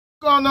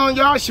What's going on,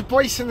 y'all? It's your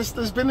boy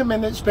Sinister. It's been a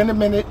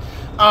minute.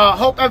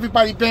 Hope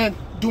everybody been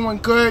doing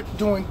good,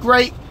 doing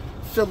great,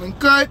 feeling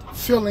good,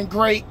 feeling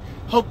great.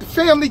 Hope the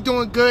family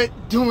doing good,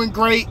 doing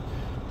great.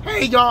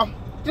 Hey, y'all,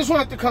 just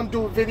wanted to come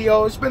do a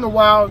video. It's been a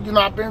while. You know,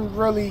 I've been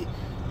really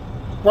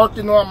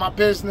working on my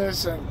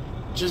business and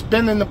just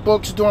been in the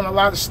books, doing a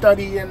lot of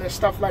studying and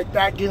stuff like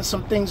that, getting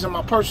some things in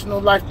my personal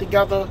life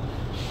together.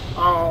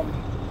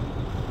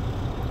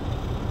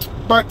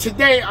 But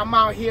today I'm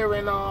out here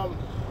in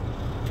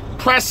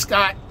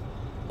Prescott,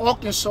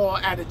 Arkansas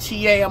at a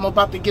TA. I'm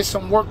about to get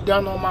some work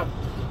done on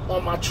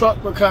my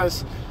truck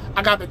because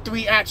I got a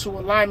 3-axle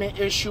alignment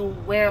issue,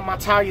 wearing my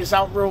tires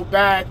out real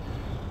bad,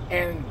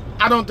 and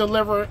I don't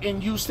deliver in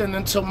Houston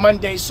until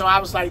Monday, so I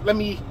was like, let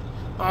me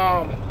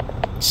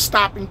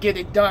stop and get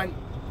it done.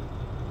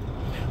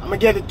 I'm gonna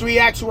get a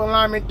 3-axle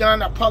alignment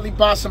done. I'll probably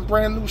buy some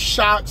brand new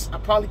shocks. I'll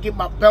probably get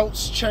my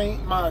belts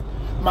changed, my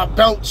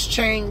belts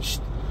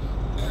changed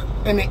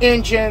in the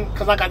engine,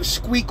 because I got a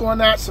squeak on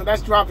that, so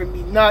that's driving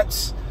me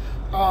nuts.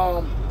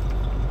 What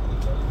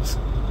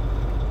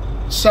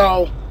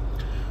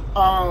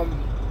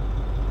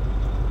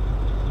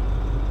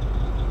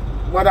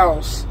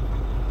else?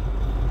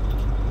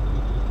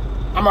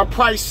 I'm gonna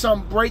price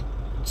some brake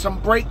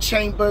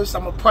chambers.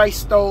 I'm gonna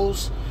price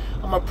those.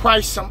 I'm gonna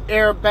price some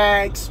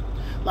airbags.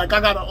 Like,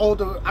 I got an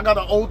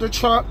older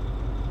truck,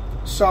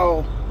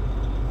 so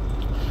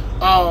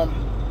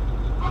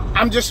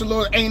I'm just a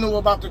little anal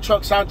about the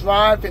trucks I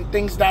drive and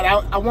things that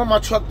I want my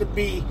truck to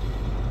be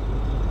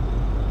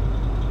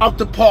up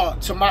to par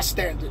to my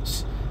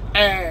standards.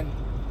 And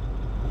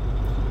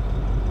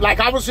like,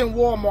 I was in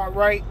Walmart,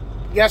 right,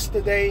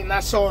 yesterday, and I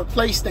saw a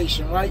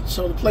PlayStation, right?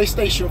 So the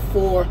PlayStation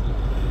 4,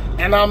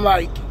 and I'm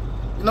like,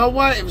 you know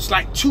what? It was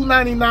like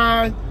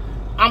 $2.99.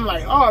 I'm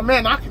like, oh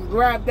man, I can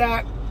grab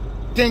that.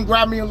 Then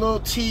grab me a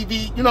little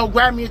TV, you know,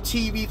 grab me a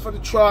TV for the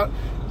truck,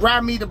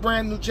 grab me the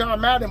brand new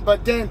John Madden.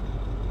 But then,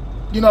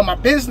 you know, my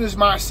business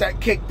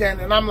mindset kicked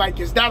in, and I'm like,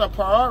 is that a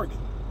priority?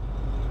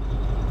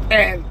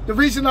 And the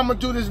reason I'm gonna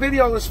do this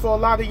video is for a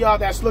lot of y'all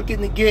that's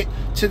looking to get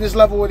to this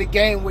level of the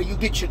game where you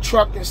get your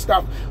truck and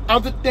stuff.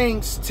 Other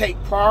things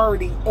take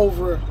priority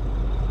over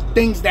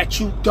things that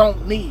you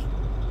don't need.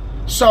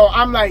 So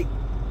I'm like,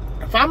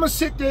 if I'm gonna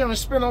sit there and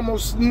spend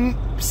almost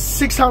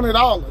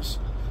 $600,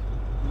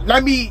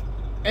 let me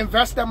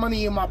invest that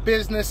money in my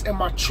business and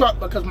my truck,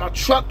 because my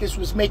truck is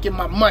what's making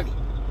my money.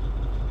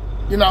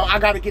 You know, I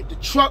got to get the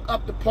truck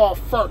up to par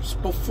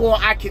first before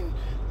I can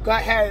go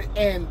ahead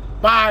and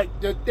buy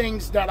the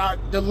things that are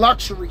the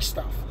luxury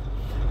stuff.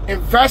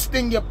 Invest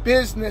in your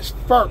business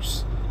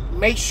first.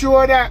 Make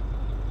sure that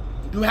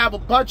you have a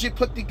budget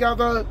put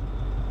together.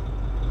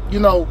 You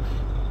know,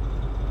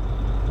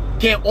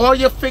 get all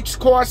your fixed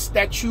costs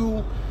that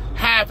you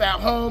have at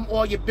home,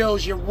 all your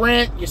bills, your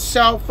rent, your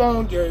cell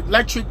phone, your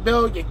electric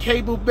bill, your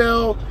cable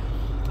bill,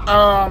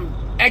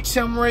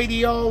 XM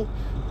radio.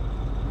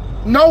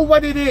 Know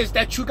what it is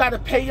that you got to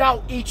pay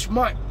out each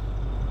month,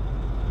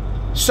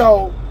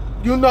 so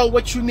you know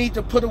what you need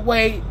to put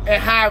away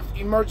and have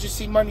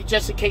emergency money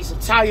just in case a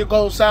tire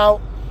goes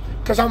out,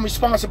 because I'm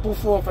responsible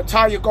for if a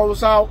tire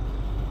goes out.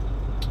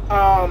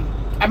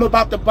 I'm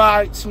about to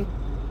buy some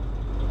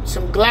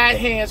glad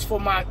hands for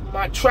my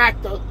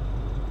tractor,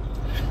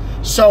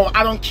 so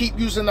I don't keep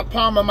using the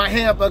palm of my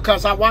hand,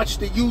 because I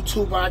watched the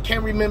YouTuber, I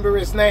can't remember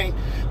his name,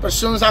 but as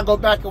soon as I go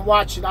back and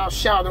watch it, I'll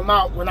shout him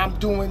out when I'm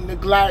doing the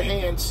glad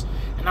hands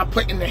and I'm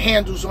putting the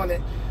handles on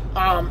it.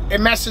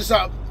 It messes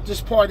up this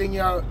part in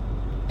your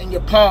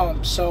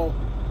palm. So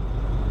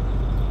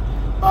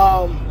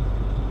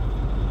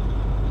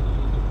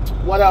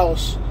what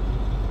else?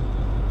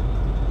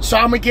 So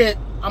I'm gonna get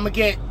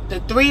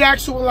the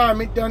 3-axle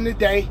alignment done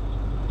today.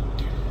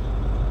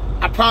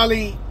 I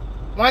probably,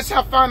 once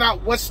I find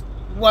out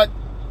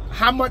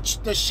how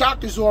much the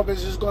shock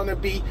absorbers is going to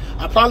be,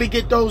 I'll probably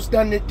get those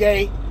done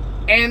today,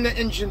 and the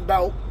engine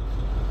belt,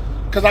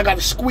 because I got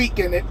a squeak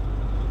in it.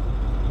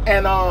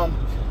 And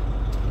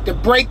the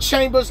brake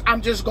chambers,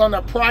 I'm just going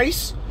to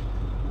price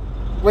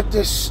with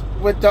the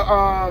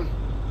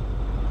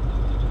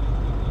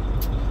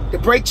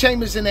brake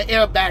chambers and the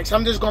airbags.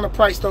 I'm just going to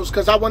price those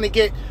because I want to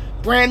get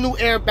brand new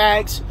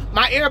airbags.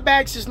 My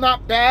airbags is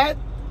not bad,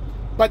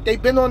 but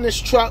they've been on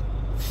this truck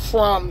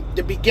from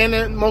the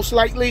beginning, most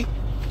likely,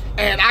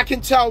 and I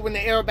can tell when the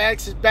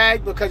airbags is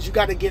bad because you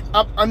got to get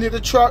up under the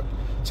truck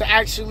to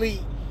actually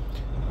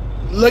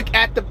look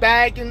at the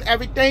bag and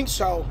everything.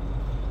 So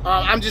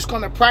I'm just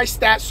going to price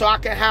that so I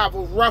can have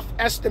a rough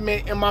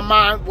estimate in my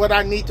mind what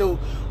I need to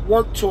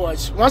work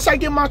towards. Once I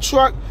get my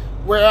truck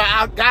where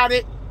I got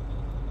it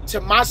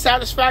to my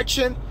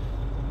satisfaction,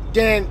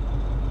 then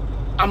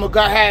I'm gonna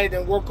go ahead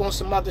and work on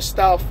some other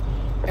stuff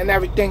and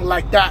everything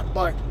like that.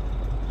 But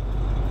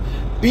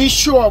be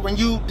sure when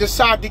you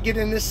decide to get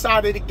in this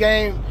side of the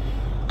game,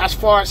 as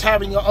far as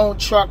having your own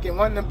truck and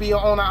wanting to be an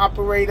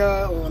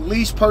owner-operator or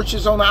lease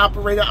purchase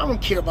owner-operator, I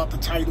don't care about the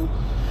title.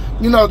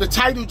 You know, the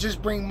title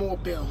just bring more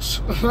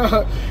bills.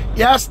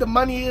 Yes, the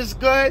money is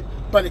good,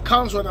 but it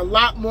comes with a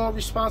lot more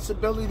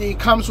responsibility. It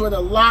comes with a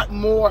lot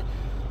more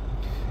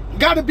you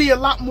got to be a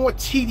lot more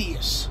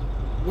tedious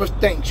with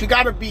things. You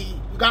got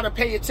to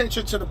pay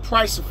attention to the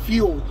price of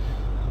fuel,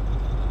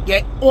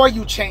 get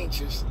oil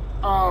changes,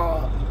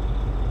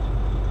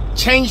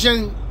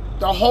 changing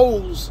the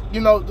hose, you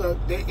know,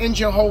 the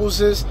engine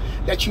hoses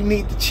that you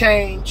need to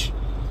change,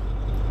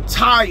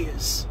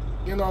 tires,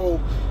 you know,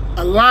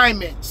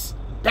 alignments,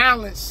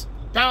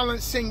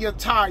 balancing your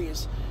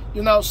tires,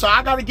 you know. So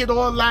I got to get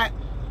all that.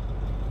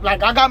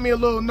 Like, I got me a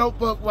little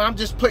notebook where I'm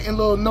just putting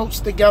little notes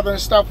together and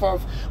stuff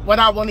of what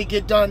I want to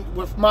get done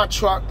with my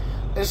truck.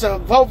 It's a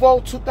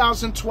Volvo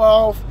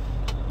 2012,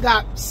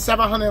 got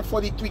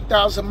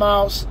 743,000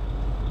 miles.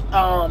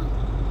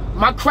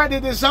 My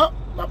credit is up.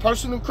 My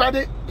personal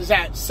credit is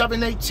at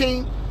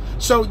 718.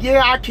 So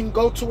yeah, I can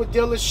go to a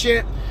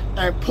dealership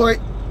and put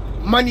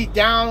money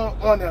down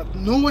on a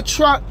newer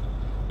truck.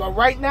 But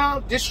right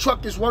now, this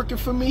truck is working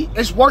for me.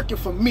 It's working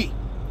for me.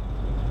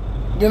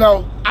 You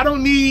know, I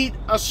don't need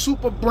a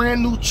super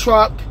brand new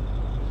truck,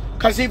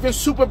 because even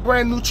super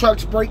brand new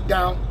trucks break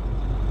down.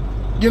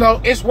 You know,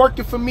 it's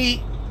working for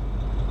me.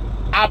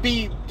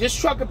 This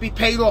truck will be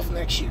paid off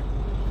next year,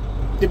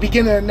 the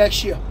beginning of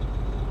next year.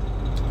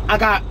 I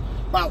got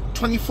about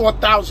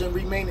 24,000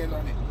 remaining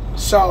on it.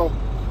 So,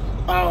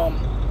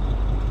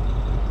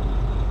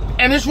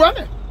 and it's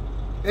running.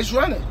 It's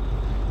running.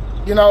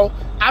 You know,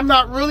 I'm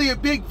not really a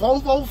big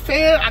Volvo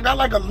fan. I got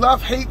like a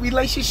love-hate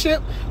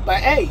relationship, but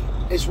hey,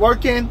 it's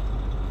working.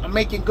 I'm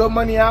making good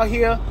money out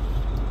here.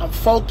 I'm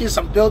focused.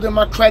 I'm building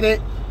my credit.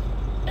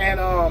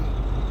 And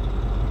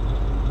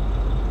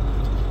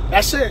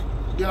that's it.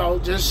 You know,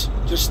 just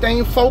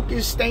staying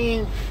focused,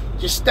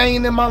 just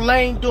staying in my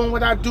lane, doing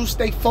what I do,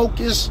 stay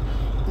focused.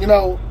 You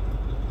know,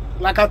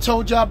 like I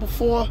told y'all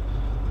before,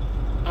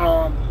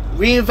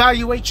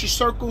 reevaluate your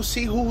circle,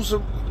 see who's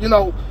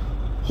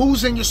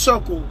in your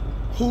circle,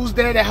 who's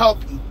there to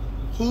help you,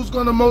 who's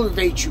going to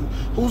motivate you,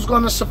 who's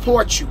going to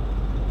support you.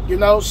 You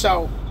know,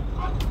 so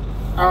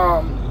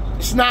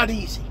it's not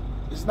easy.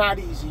 It's not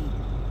easy.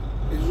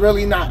 It's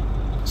really not.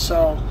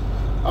 So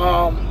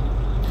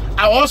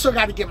I also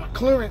got to get my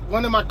clearance.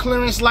 One of my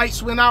clearance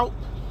lights went out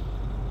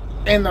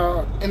in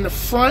the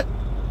front,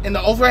 in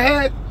the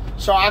overhead.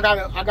 So I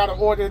gotta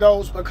order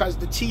those, because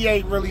the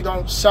TA really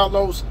don't sell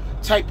those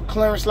type of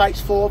clearance lights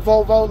for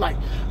Volvo. Like,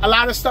 a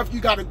lot of stuff you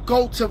gotta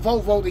go to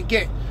Volvo to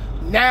get.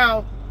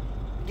 Now,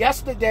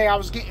 yesterday I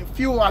was getting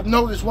fuel. I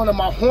noticed one of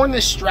my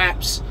harness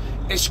straps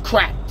is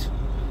cracked.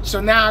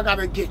 So now I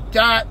gotta get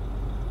that,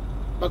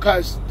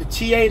 because the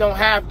TA don't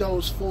have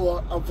those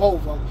for a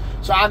Volvo.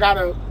 So I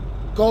gotta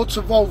go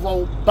to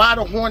Volvo, buy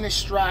the harness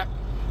strap,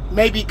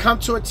 maybe come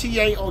to a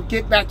TA or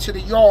get back to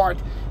the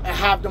yard and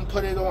have them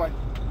put it on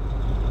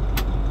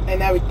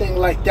and everything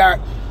like that.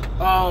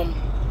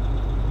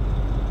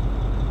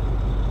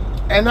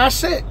 And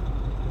that's it.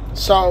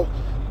 So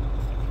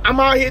I'm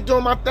out here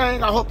doing my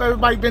thing. I hope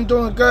everybody been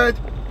doing good.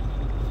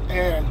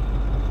 And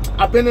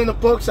I've been in the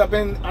books. I've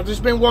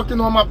just been working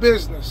on my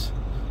business,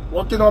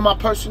 working on my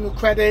personal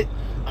credit.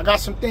 I got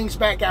some things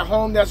back at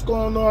home that's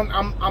going on.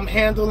 I'm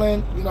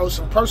handling, you know,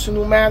 some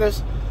personal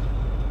matters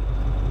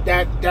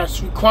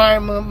that's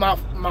requiring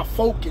my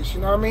focus.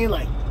 You know what I mean?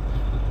 Like,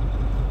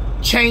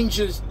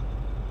 changes,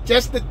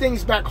 just the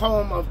things back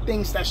home of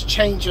things that's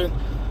changing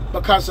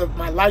because of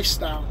my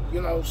lifestyle.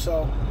 You know,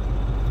 so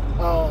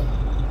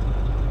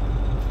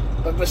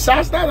but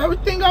besides that,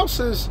 everything else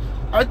is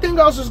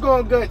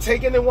going good.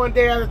 Taking it one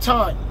day at a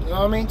time. You know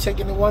what I mean?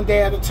 Taking it one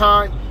day at a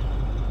time.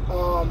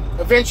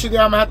 Eventually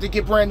I'm gonna have to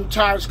get brand new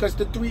tires, because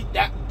the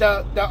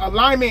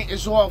alignment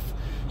is off,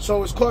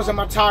 so it's causing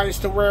my tires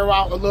to wear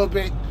out a little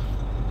bit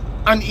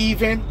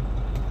uneven.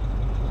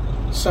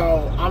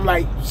 So I'm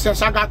like,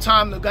 since I got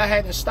time to go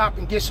ahead and stop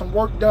and get some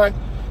work done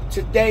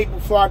today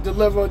before I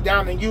deliver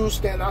down in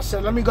Houston, I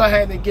said, let me go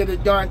ahead and get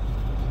it done.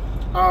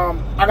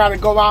 I gotta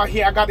go out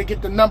here. I gotta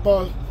get the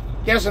number.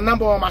 There's a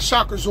number on my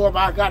shock absorber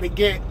I gotta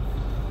get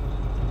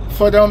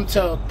for them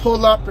to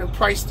pull up and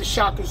price the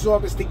shock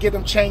absorbers to get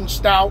them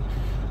changed out.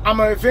 I'm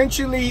gonna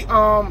eventually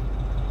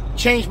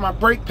change my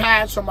brake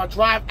pads on my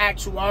drive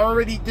axle. I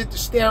already did the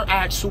stair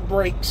axle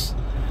brakes.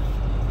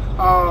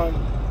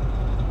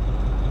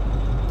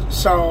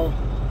 So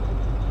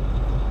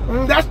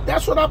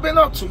that's what I've been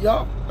up to,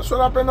 y'all. That's what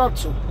I've been up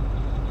to.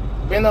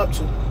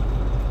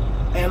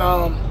 And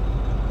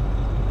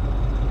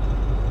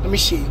let me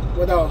see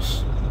what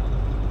else.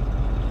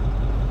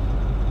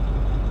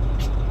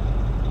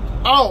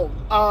 Oh,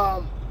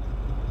 I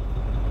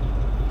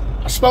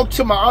spoke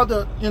to my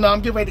other, I'm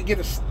getting ready to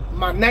get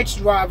my next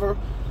driver.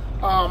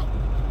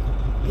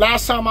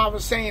 Last time I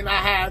was saying I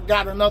had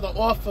got another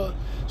offer.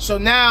 So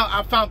now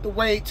I found the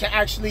way to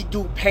actually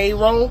do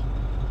payroll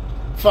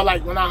for,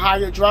 like, when I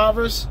hire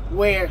drivers,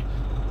 where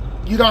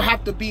you don't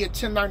have to be a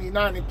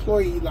 1099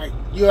 employee. Like,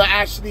 you'll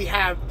actually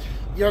have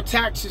your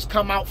taxes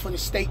come out for the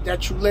state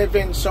that you live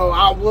in. So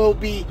I will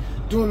be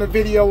doing a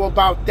video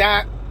about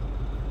that.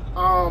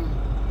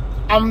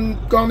 I'm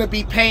gonna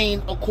be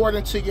paying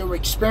according to your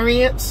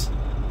experience.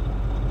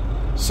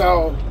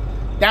 So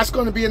that's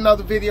gonna be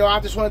another video. I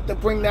just wanted to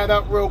bring that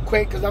up real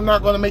quick, because I'm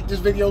not gonna make this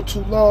video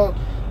too long.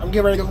 I'm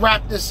getting ready to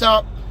wrap this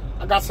up.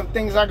 I got some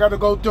things I gotta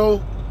go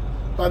do.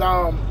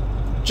 But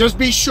just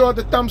be sure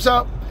to thumbs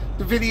up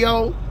the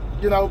video.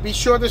 You know, be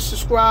sure to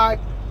subscribe.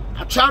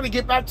 I try to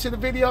get back to the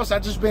videos.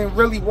 I've just been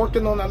really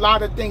working on a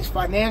lot of things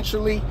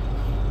financially,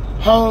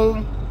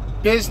 home,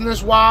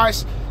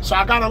 business-wise. So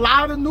I got a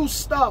lot of new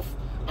stuff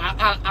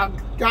I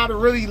got to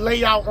really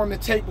lay out on the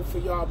table for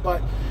y'all.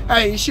 But,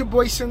 hey, it's your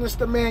boy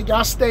Sinnizter, man.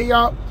 Y'all stay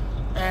up.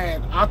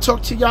 And I'll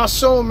talk to y'all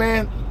soon,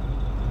 man.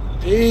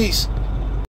 Peace.